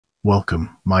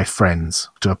Welcome, my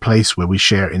friends, to a place where we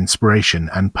share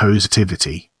inspiration and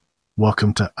positivity.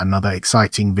 Welcome to another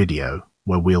exciting video,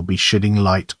 where we'll be shedding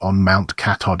light on Mount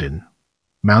Katahdin.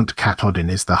 Mount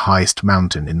Katahdin is the highest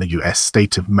mountain in the U.S.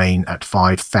 state of Maine at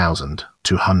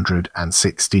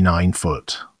 5,269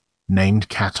 foot. Named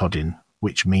Katahdin,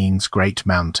 which means Great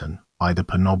Mountain, by the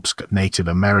Penobscot Native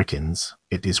Americans,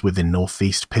 it is within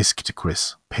Northeast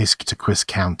Piscataquis, Piscataquis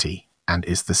County, and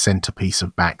is the centerpiece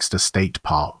of Baxter State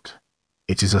Park.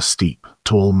 It is a steep,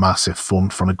 tall massif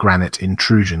formed from a granite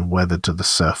intrusion weathered to the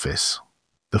surface.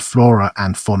 The flora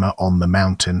and fauna on the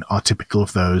mountain are typical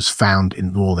of those found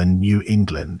in northern New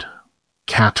England.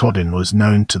 Katahdin was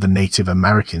known to the Native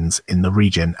Americans in the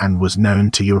region and was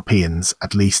known to Europeans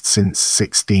at least since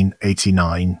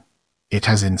 1689. It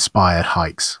has inspired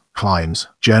hikes, climbs,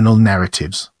 journal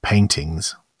narratives,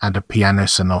 paintings, and a piano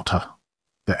sonata.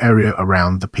 The area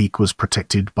around the peak was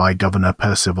protected by Governor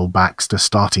Percival Baxter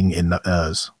starting in the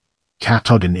ears.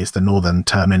 Katahdin is the northern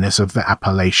terminus of the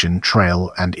Appalachian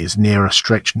Trail and is near a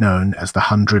stretch known as the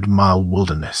 100-Mile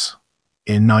Wilderness.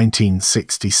 In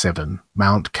 1967,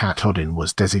 Mount Katahdin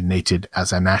was designated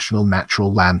as a National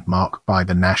Natural Landmark by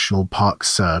the National Park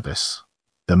Service.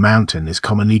 The mountain is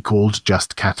commonly called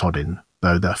just Katahdin,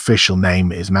 though the official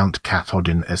name is Mount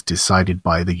Katahdin as decided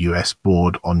by the U.S.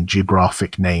 Board on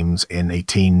Geographic Names in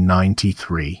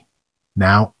 1893.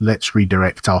 Now, let's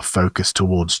redirect our focus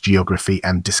towards geography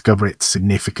and discover its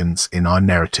significance in our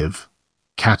narrative.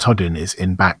 Katahdin is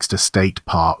in Baxter State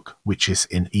Park, which is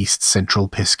in east-central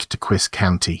Piscataquis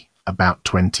County, about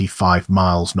 25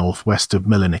 miles northwest of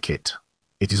Millinocket.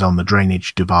 It is on the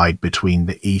drainage divide between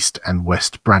the east and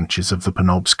west branches of the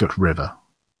Penobscot River.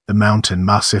 The mountain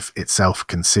massif itself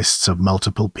consists of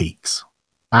multiple peaks.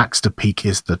 Baxter Peak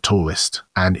is the tallest,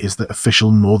 and is the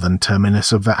official northern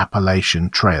terminus of the Appalachian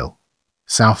Trail.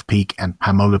 South Peak and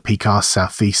Pamola Peak are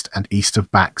southeast and east of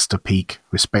Baxter Peak,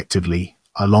 respectively,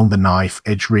 along the Knife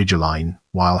Edge ridgeline,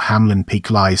 while Hamlin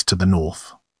Peak lies to the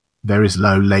north. There is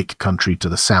low lake country to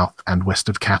the south and west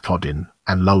of Katahdin,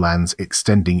 and lowlands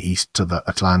extending east to the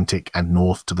Atlantic and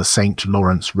north to the St.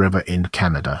 Lawrence River in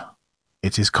Canada.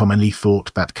 It is commonly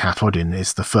thought that Katahdin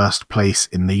is the first place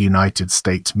in the United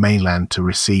States mainland to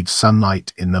receive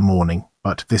sunlight in the morning,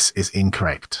 but this is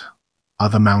incorrect.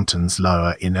 Other mountains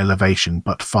lower in elevation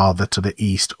but farther to the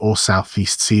east or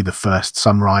southeast see the first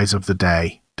sunrise of the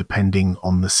day, depending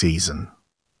on the season.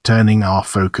 Turning our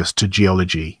focus to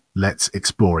geology, let's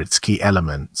explore its key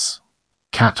elements.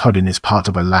 Katahdin is part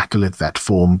of a laccolith that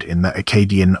formed in the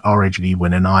Akkadian orogeny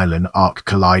when an island arc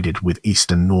collided with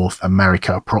eastern North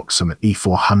America approximately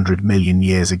 400 million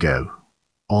years ago.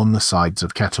 On the sides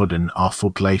of Katahdin are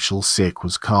four glacial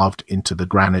cirques carved into the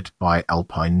granite by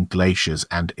alpine glaciers,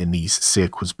 and in these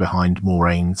cirques behind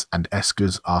moraines and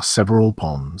eskers are several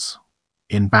ponds.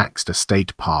 In Baxter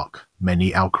State Park,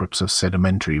 many outcrops of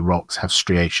sedimentary rocks have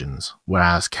striations,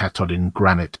 whereas Katahdin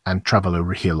granite and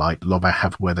travertine lava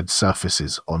have weathered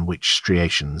surfaces on which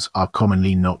striations are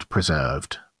commonly not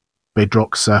preserved.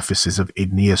 Bedrock surfaces of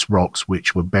igneous rocks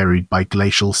which were buried by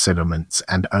glacial sediments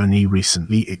and only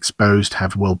recently exposed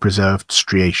have well-preserved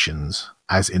striations,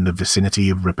 as in the vicinity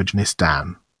of Ripogenus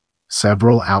Dam.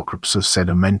 Several outcrops of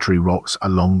sedimentary rocks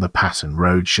along the Patton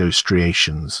Road show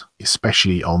striations,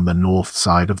 especially on the north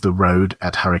side of the road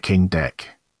at Hurricane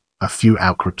Deck. A few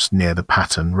outcrops near the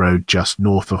Patton Road just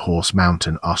north of Horse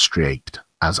Mountain are striated,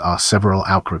 as are several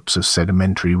outcrops of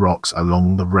sedimentary rocks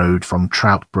along the road from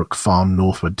Trout Brook Farm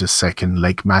northward to Second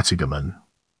Lake Matagaman.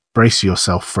 Brace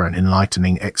yourself for an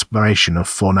enlightening exploration of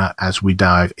fauna as we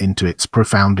dive into its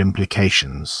profound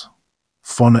implications.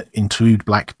 Fauna include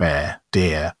black bear,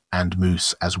 deer, and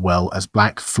moose, as well as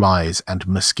black flies and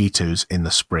mosquitoes in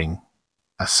the spring.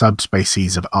 A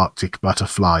subspecies of Arctic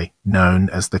butterfly, known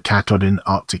as the Katahdin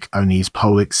Arctic Onis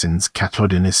polixens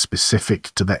Katahdin, is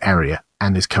specific to the area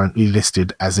and is currently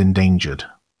listed as endangered.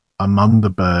 Among the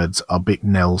birds are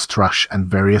bicknell's thrush and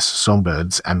various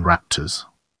songbirds and raptors.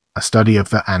 A study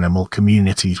of the animal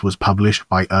communities was published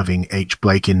by Irving H.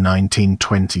 Blake in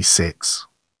 1926.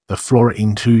 The flora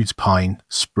includes pine,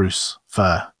 spruce,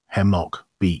 fir, hemlock,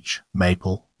 beech,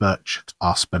 maple, birch,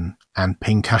 aspen, and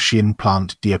pincushion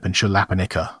plant Diapentia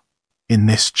laponica. In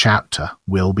this chapter,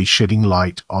 we'll be shedding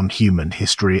light on human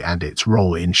history and its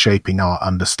role in shaping our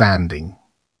understanding.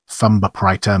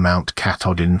 Thumberpriter Mount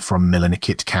Katahdin from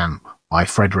Millinocket Camp by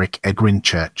Frederick Edwin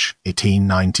Church,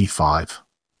 1895.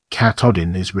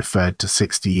 Katahdin is referred to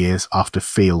 60 years after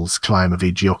Field's climb of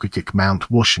Egeocockic Mount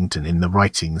Washington in the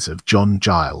writings of John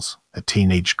Giles, a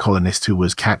teenage colonist who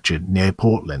was captured near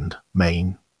Portland,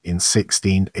 Maine, in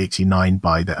 1689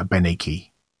 by the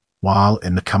Abenaki. While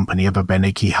in the company of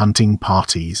Abenaki hunting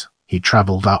parties, He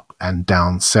traveled up and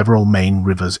down several main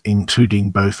rivers, including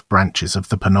both branches of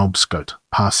the Penobscot,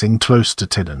 passing close to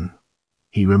Katahdin.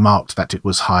 He remarked that it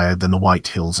was higher than the White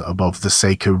Hills above the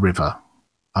Saco River.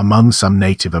 Among some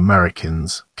Native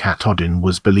Americans, Katahdin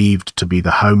was believed to be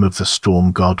the home of the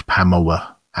storm god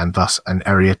Pamoa, and thus an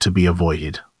area to be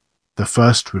avoided. The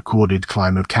first recorded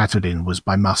climb of Katahdin was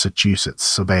by Massachusetts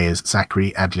surveyors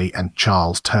Zachary Adley and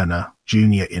Charles Turner,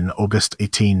 Jr. in August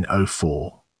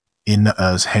 1804. In the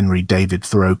years Henry David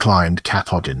Thoreau climbed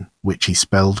Katahdin, which he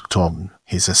spelled Ton.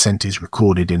 His ascent is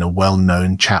recorded in a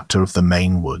well-known chapter of the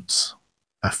Maine Woods.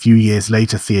 A few years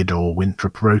later, Theodore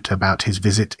Winthrop wrote about his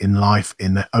visit in life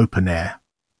in the open air.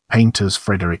 Painters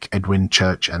Frederick Edwin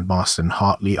Church and Marston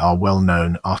Hartley are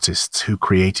well-known artists who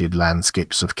created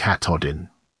landscapes of Katahdin.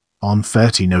 On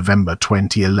 30 November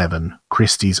 2011,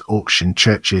 Christie's auctioned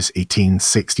Church's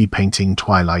 1860 painting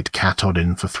Twilight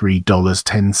Katahdin for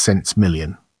 $3.10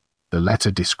 million. The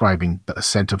letter describing the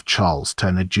ascent of Charles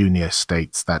Turner Jr.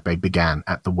 states that they began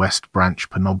at the West Branch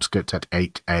Penobscot at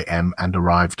 8 a.m. and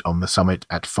arrived on the summit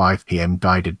at 5 p.m.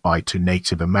 guided by 2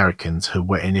 Native Americans who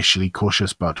were initially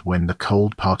cautious, but when the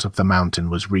cold part of the mountain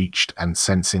was reached and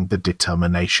sensing the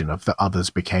determination of the others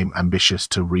became ambitious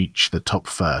to reach the top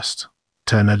first.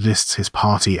 Turner lists his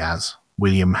party as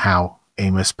William Howe,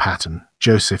 Amos Patton,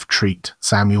 Joseph Treat,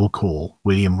 Samuel Call,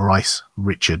 William Rice,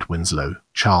 Richard Winslow,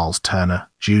 Charles Turner,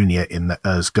 Jr. in the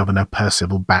years Governor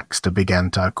Percival Baxter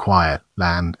began to acquire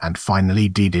land and finally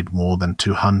deeded more than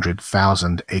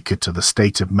 200,000 acres to the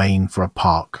state of Maine for a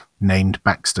park, named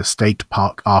Baxter State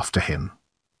Park after him.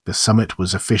 The summit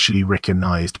was officially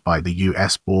recognized by the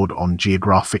U.S. Board on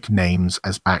Geographic Names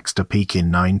as Baxter Peak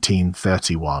in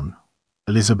 1931.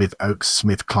 Elizabeth Oakes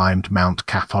Smith climbed Mount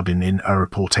Katahdin in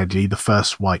reportedly the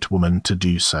first white woman to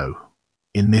do so.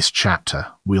 In this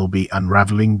chapter, we'll be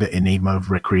unraveling the enigma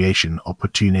of recreation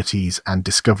opportunities and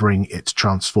discovering its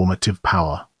transformative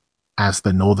power. As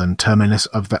the northern terminus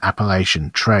of the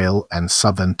Appalachian Trail and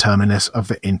southern terminus of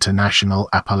the International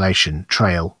Appalachian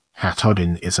Trail,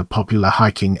 Katahdin is a popular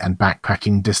hiking and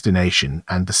backpacking destination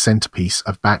and the centerpiece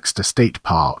of Baxter State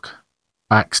Park.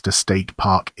 Baxter State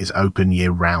Park is open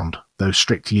year-round, though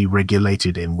strictly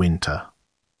regulated in winter.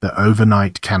 The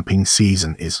overnight camping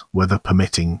season is, weather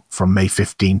permitting, from May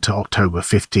 15 to October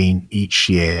 15 each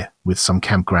year, with some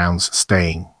campgrounds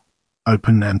staying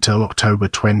open until October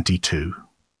 22.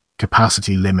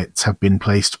 Capacity limits have been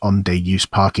placed on day-use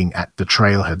parking at the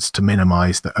trailheads to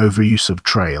minimize the overuse of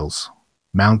trails.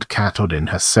 Mount Katahdin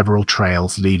has several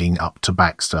trails leading up to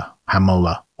Baxter,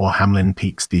 Pamoa, or Hamlin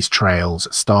Peaks. These trails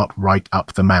start right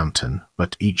up the mountain,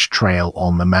 but each trail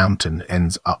on the mountain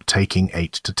ends up taking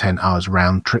 8 to 10 hours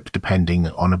round trip depending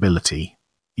on ability.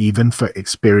 Even for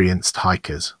experienced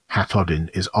hikers,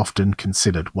 Katahdin is often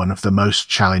considered one of the most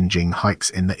challenging hikes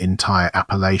in the entire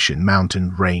Appalachian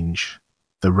mountain range.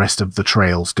 The rest of the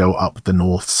trails go up the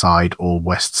north side or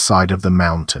west side of the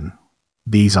mountain.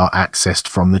 These are accessed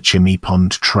from the Chimney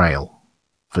Pond Trail.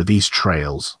 For these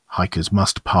trails, hikers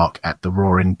must park at the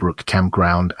Roaring Brook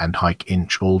Campground and hike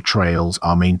inch. All trails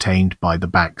are maintained by the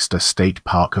Baxter State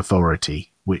Park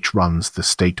Authority, which runs the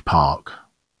state park.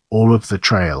 All of the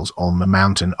trails on the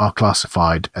mountain are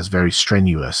classified as very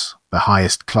strenuous, the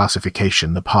highest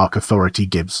classification the Park Authority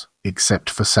gives, except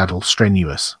for Saddle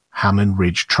Strenuous, Hamlin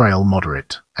Ridge Trail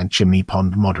Moderate, and Chimney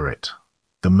Pond Moderate.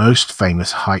 The most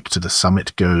famous hike to the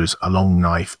summit goes along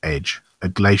Knife Edge, a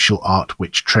glacial arc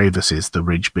which traverses the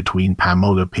ridge between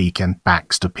Pamoa Peak and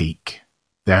Baxter Peak.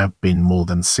 There have been more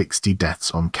than 60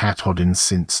 deaths on Katahdin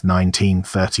since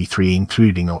 1933,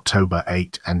 including October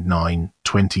 8 and 9,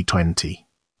 2020.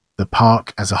 The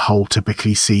park as a whole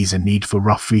typically sees a need for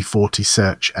roughly 40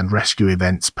 search and rescue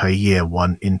events per year,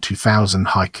 1 in 2,000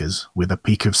 hikers, with a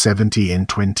peak of 70 in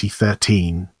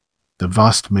 2013. The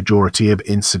vast majority of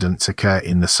incidents occur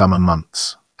in the summer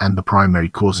months, and the primary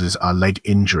causes are leg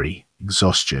injury,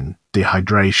 exhaustion,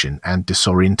 dehydration, and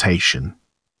disorientation.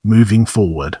 Moving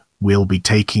forward, we'll be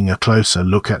taking a closer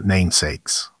look at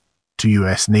namesakes. 2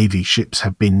 U.S. Navy ships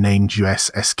have been named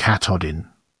USS Katahdin.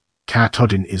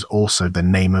 Katahdin is also the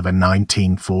name of a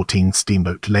 1914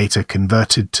 steamboat later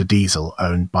converted to diesel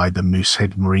owned by the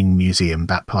Moosehead Marine Museum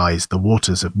that plies the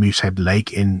waters of Moosehead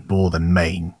Lake in northern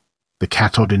Maine. The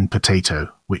Katahdin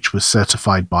potato, which was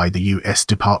certified by the U.S.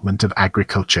 Department of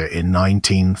Agriculture in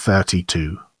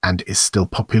 1932 and is still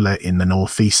popular in the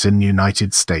northeastern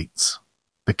United States.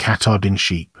 The Katahdin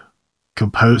sheep.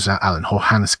 Composer Alan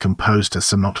Johannes composed a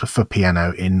sonata for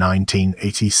piano in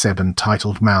 1987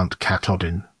 titled Mount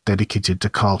Katahdin, dedicated to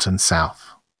Carlton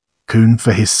South Coon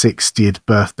for his 60th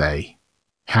birthday.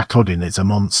 Katahdin is a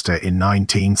monster in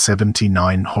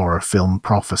 1979 horror film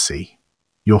Prophecy.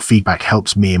 Your feedback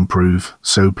helps me improve,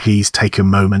 so please take a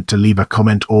moment to leave a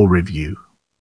comment or review.